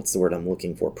of, what's the word I'm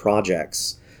looking for,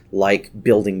 projects like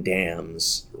building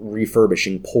dams,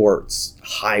 refurbishing ports,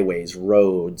 highways,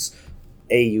 roads,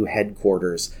 AU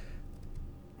headquarters,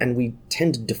 and we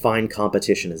tend to define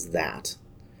competition as that.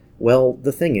 Well,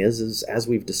 the thing is as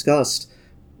we've discussed,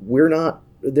 we're not,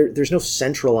 there's no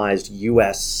centralized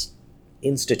U.S.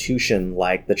 institution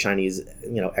like the Chinese,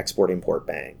 Export-Import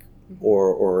Bank,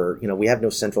 or we have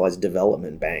no centralized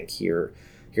development bank here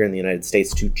in the United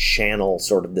States to channel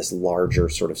sort of this larger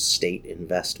sort of state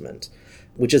investment,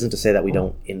 which isn't to say that we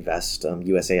don't invest.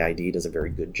 USAID does a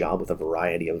very good job with a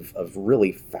variety of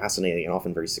really fascinating and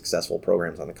often very successful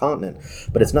programs on the continent,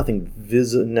 but it's nothing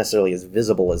necessarily as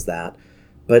visible as that.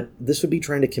 But this would be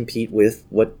trying to compete with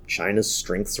what China's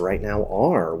strengths right now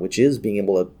are, which is being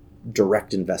able to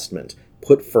direct investment,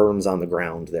 put firms on the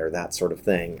ground there, that sort of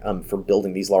thing, for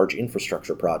building these large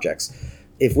infrastructure projects.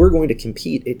 If we're going to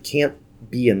compete, it can't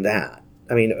be in that.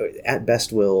 I mean, at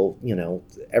best we'll,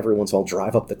 every once in a while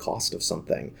drive up the cost of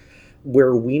something.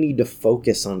 Where we need to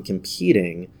focus on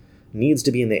competing needs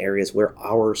to be in the areas where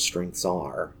our strengths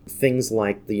are. Things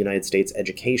like the United States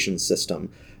education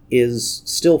system is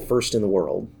still first in the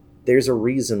world. There's a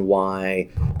reason why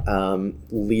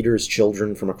leaders'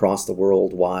 children from across the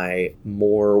world, why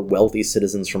more wealthy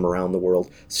citizens from around the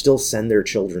world still send their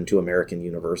children to American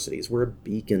universities. We're a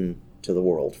beacon to the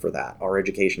world for that. Our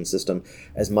education system,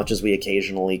 as much as we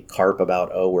occasionally carp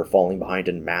about, we're falling behind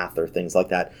in math or things like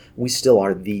that, we still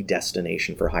are the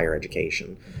destination for higher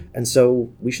education. And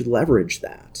so we should leverage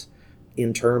that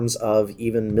in terms of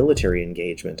even military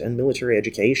engagement and military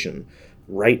education.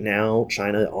 Right now,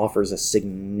 China offers a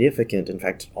significant, in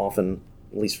fact, often,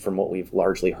 at least from what we've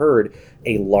largely heard,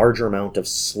 a larger amount of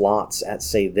slots at,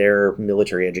 say, their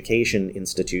military education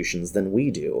institutions than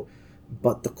we do.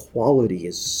 but the quality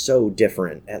is so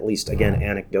different, at least, again,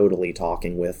 anecdotally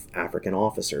talking with African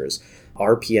officers.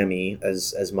 Our PME,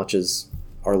 as much as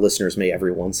our listeners may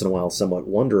every once in a while somewhat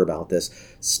wonder about this,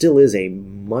 still is a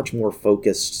much more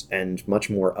focused and much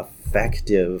more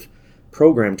effective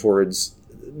program towards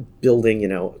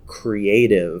building,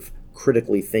 creative,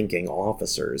 critically thinking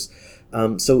officers.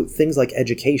 So things like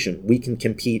education, we can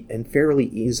compete and fairly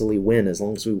easily win as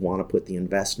long as we want to put the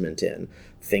investment in.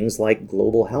 Things like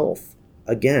global health.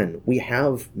 Again, we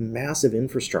have massive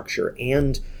infrastructure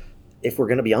and, if we're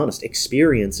going to be honest,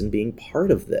 experience in being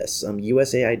part of this.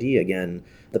 USAID, again,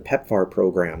 the PEPFAR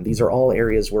program, these are all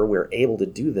areas where we're able to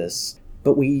do this,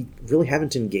 but we really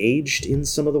haven't engaged in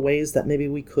some of the ways that maybe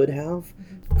we could have.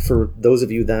 For those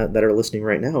of you that are listening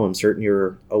right now, I'm certain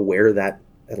you're aware that,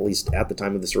 at least at the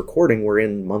time of this recording, we're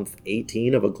in month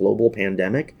 18 of a global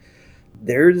pandemic.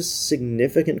 There's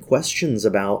significant questions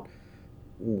about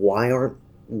why aren't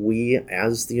we,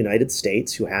 as the United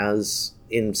States, who has,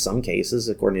 in some cases,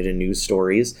 according to news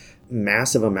stories,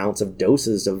 massive amounts of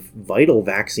doses of vital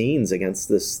vaccines against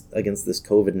this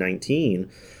COVID-19,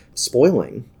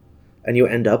 spoiling. And you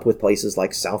end up with places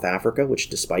like South Africa, which,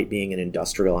 despite being an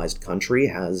industrialized country,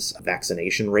 has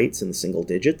vaccination rates in the single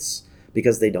digits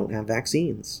because they don't have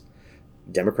vaccines.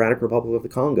 Democratic Republic of the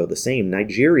Congo, the same.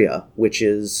 Nigeria, which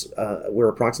is where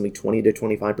approximately 20 to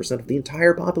 25% of the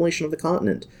entire population of the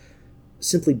continent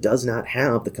simply does not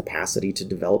have the capacity to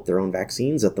develop their own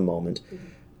vaccines at the moment.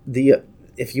 Mm-hmm.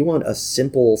 If you want a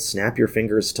simple snap your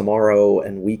fingers tomorrow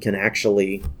and we can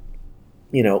actually,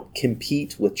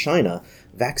 compete with China,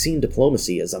 vaccine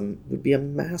diplomacy would be a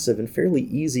massive and fairly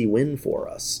easy win for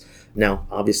us. Now,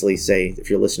 obviously, say, if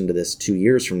you're listening to this 2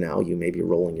 years from now, you may be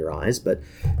rolling your eyes, but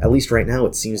at least right now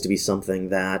it seems to be something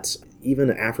that even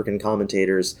African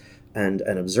commentators and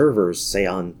observers, say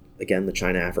on, again, the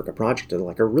China-Africa project,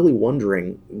 are really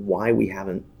wondering why we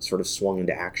haven't sort of swung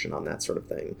into action on that sort of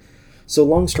thing. So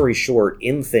long story short,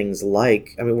 in things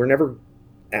like, we're never,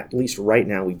 at least right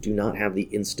now, we do not have the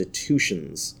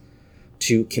institutions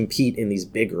to compete in these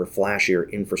bigger,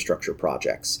 flashier infrastructure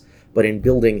projects. But in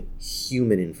building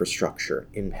human infrastructure,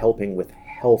 in helping with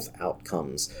health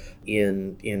outcomes,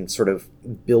 in sort of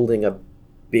building a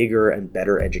bigger and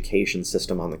better education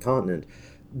system on the continent,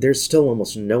 there's still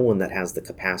almost no one that has the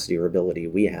capacity or ability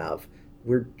we have.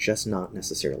 We're just not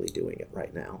necessarily doing it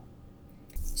right now.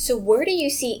 So where do you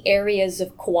see areas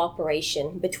of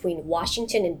cooperation between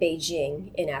Washington and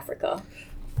Beijing in Africa?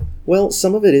 Well,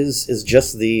 some of it is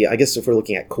just I guess if we're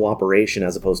looking at cooperation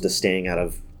as opposed to staying out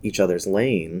of each other's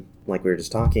lane, like we were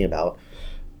just talking about,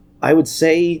 I would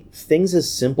say things as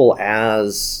simple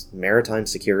as maritime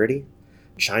security.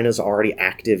 China's already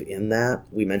active in that.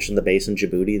 We mentioned the base in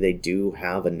Djibouti. They do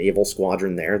have a naval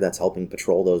squadron there that's helping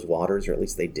patrol those waters, or at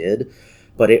least they did.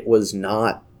 But it was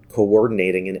not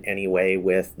coordinating in any way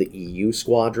with the EU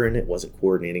squadron. It wasn't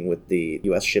coordinating with the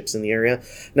US ships in the area.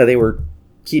 Now, they were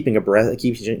keeping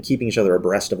each other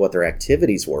abreast of what their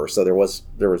activities were, so there was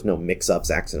no mix-ups,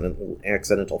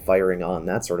 accidental firing on,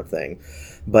 that sort of thing.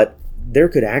 But there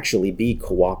could actually be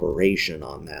cooperation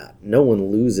on that. No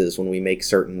one loses when we make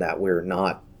certain that we're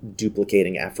not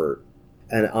duplicating effort.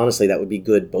 And honestly, that would be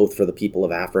good both for the people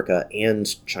of Africa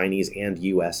and Chinese and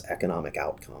US economic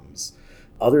outcomes.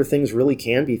 Other things really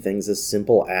can be things as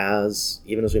simple as,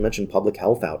 even as we mentioned, public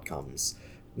health outcomes.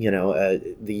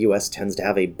 The U.S. tends to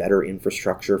have a better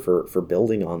infrastructure for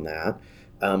building on that,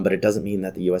 but it doesn't mean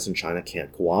that the U.S. and China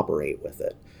can't cooperate with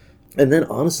it. And then,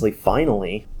 honestly,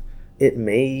 finally, it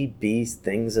may be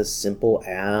things as simple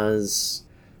as,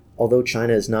 although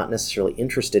China is not necessarily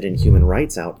interested in human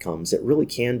rights outcomes, it really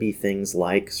can be things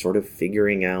like sort of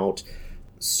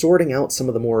sorting out some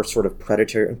of the more sort of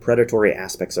predatory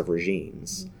aspects of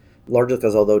regimes. Mm-hmm. Largely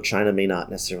because although China may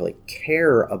not necessarily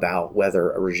care about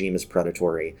whether a regime is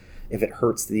predatory, if it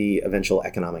hurts the eventual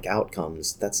economic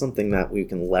outcomes, that's something that we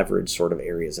can leverage sort of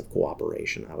areas of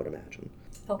cooperation, I would imagine.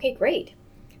 Okay, great.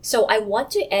 So I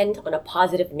want to end on a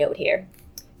positive note here.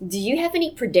 Do you have any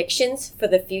predictions for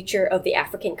the future of the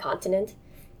African continent?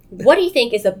 What do you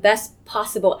think is the best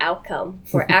possible outcome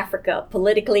for Africa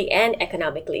politically and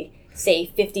economically, say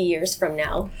 50 years from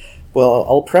now? Well,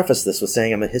 I'll preface this with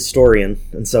saying I'm a historian,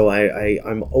 and so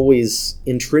I'm always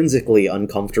intrinsically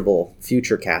uncomfortable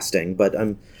future casting, but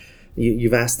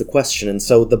you've asked the question, and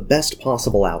so the best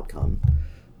possible outcome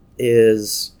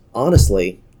is,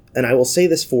 honestly, and I will say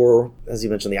this for, as you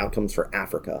mentioned, the outcomes for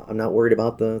Africa. I'm not worried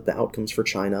about the outcomes for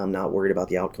China. I'm not worried about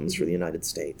the outcomes for the United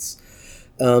States.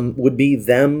 Would be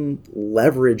them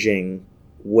leveraging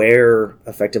where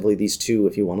effectively these two,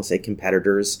 if you want to say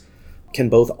competitors, can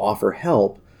both offer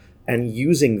help, and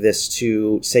using this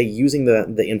to, say, using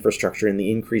the infrastructure and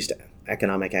the increased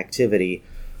economic activity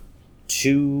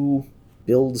to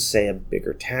build, say, a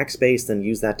bigger tax base, then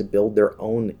use that to build their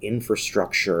own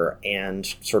infrastructure and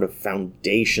sort of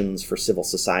foundations for civil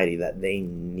society that they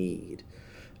need.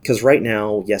 Because right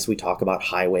now, yes, we talk about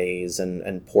highways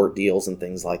and port deals and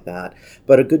things like that,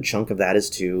 but a good chunk of that is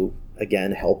to,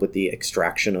 again, help with the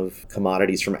extraction of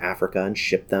commodities from Africa and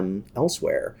ship them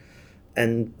elsewhere.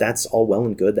 And that's all well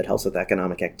and good. That helps with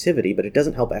economic activity, but it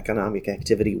doesn't help economic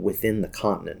activity within the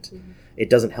continent. Mm-hmm. It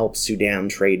doesn't help Sudan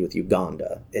trade with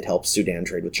Uganda. It helps Sudan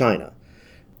trade with China.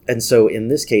 And so in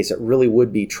this case, it really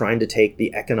would be trying to take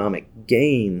the economic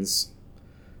gains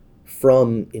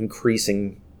from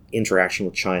increasing interaction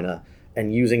with China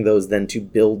and using those then to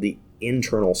build the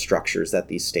internal structures that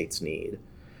these states need.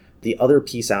 The other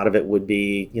piece out of it would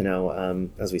be,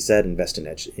 as we said, invest in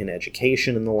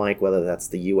education and the like, whether that's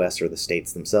the U.S. or the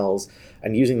states themselves,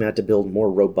 and using that to build more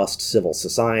robust civil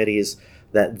societies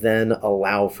that then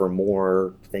allow for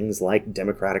more things like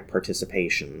democratic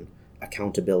participation,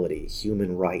 accountability,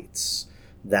 human rights,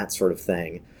 that sort of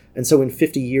thing. And so in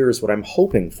 50 years, what I'm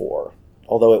hoping for,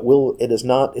 although it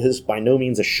is by no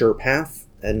means a sure path,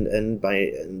 and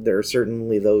there are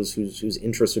certainly those whose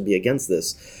interests would be against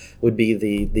this, would be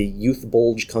the youth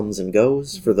bulge comes and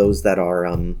goes. For those that are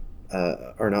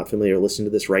not familiar listening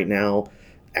to this right now,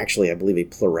 actually I believe a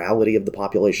plurality of the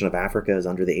population of Africa is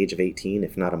under the age of 18,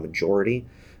 if not a majority,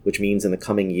 which means in the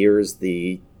coming years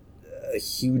a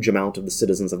huge amount of the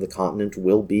citizens of the continent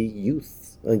will be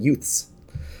youths.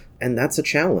 And that's a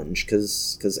challenge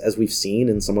because as we've seen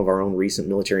in some of our own recent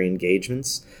military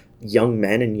engagements, young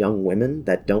men and young women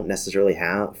that don't necessarily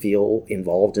feel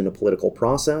involved in a political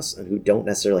process and who don't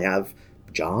necessarily have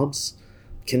jobs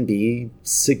can be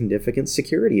significant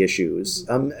security issues,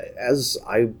 as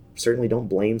I certainly don't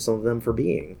blame some of them for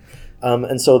being.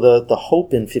 And so the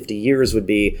hope in 50 years would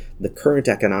be the current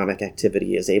economic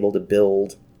activity is able to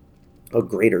build a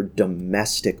greater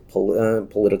domestic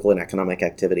political and economic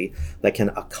activity that can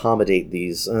accommodate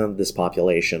this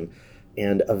population.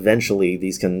 And eventually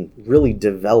these can really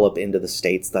develop into the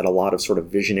states that a lot of sort of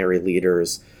visionary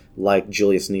leaders like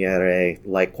Julius Nyerere,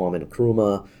 like Kwame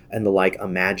Nkrumah, and the like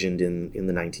imagined in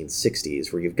the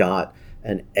 1960s, where you've got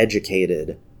an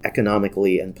educated,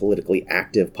 economically and politically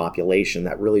active population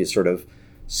that really is sort of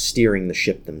steering the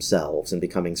ship themselves and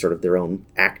becoming sort of their own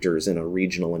actors in a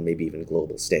regional and maybe even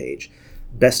global stage.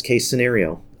 Best case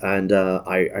scenario. And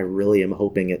I really am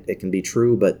hoping it can be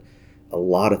true, but a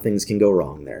lot of things can go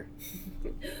wrong there.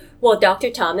 Well, Dr.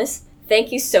 Thomas,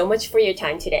 thank you so much for your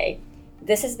time today.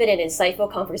 This has been an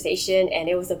insightful conversation, and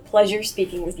it was a pleasure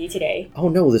speaking with you today. Oh,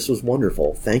 no, this was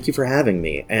wonderful. Thank you for having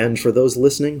me. And for those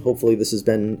listening, hopefully this has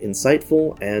been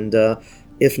insightful. And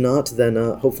if not, then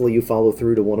hopefully you follow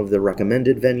through to one of the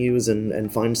recommended venues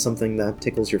and find something that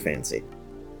tickles your fancy.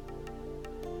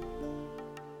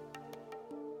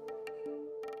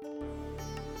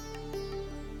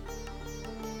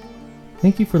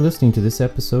 Thank you for listening to this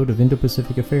episode of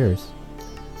Indo-Pacific Affairs.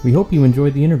 We hope you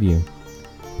enjoyed the interview.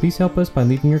 Please help us by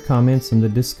leaving your comments in the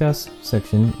Discuss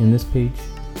section in this page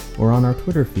or on our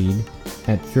Twitter feed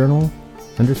at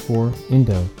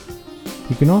journal_Indo.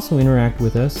 You can also interact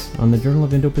with us on the Journal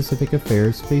of Indo-Pacific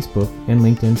Affairs Facebook and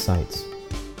LinkedIn sites.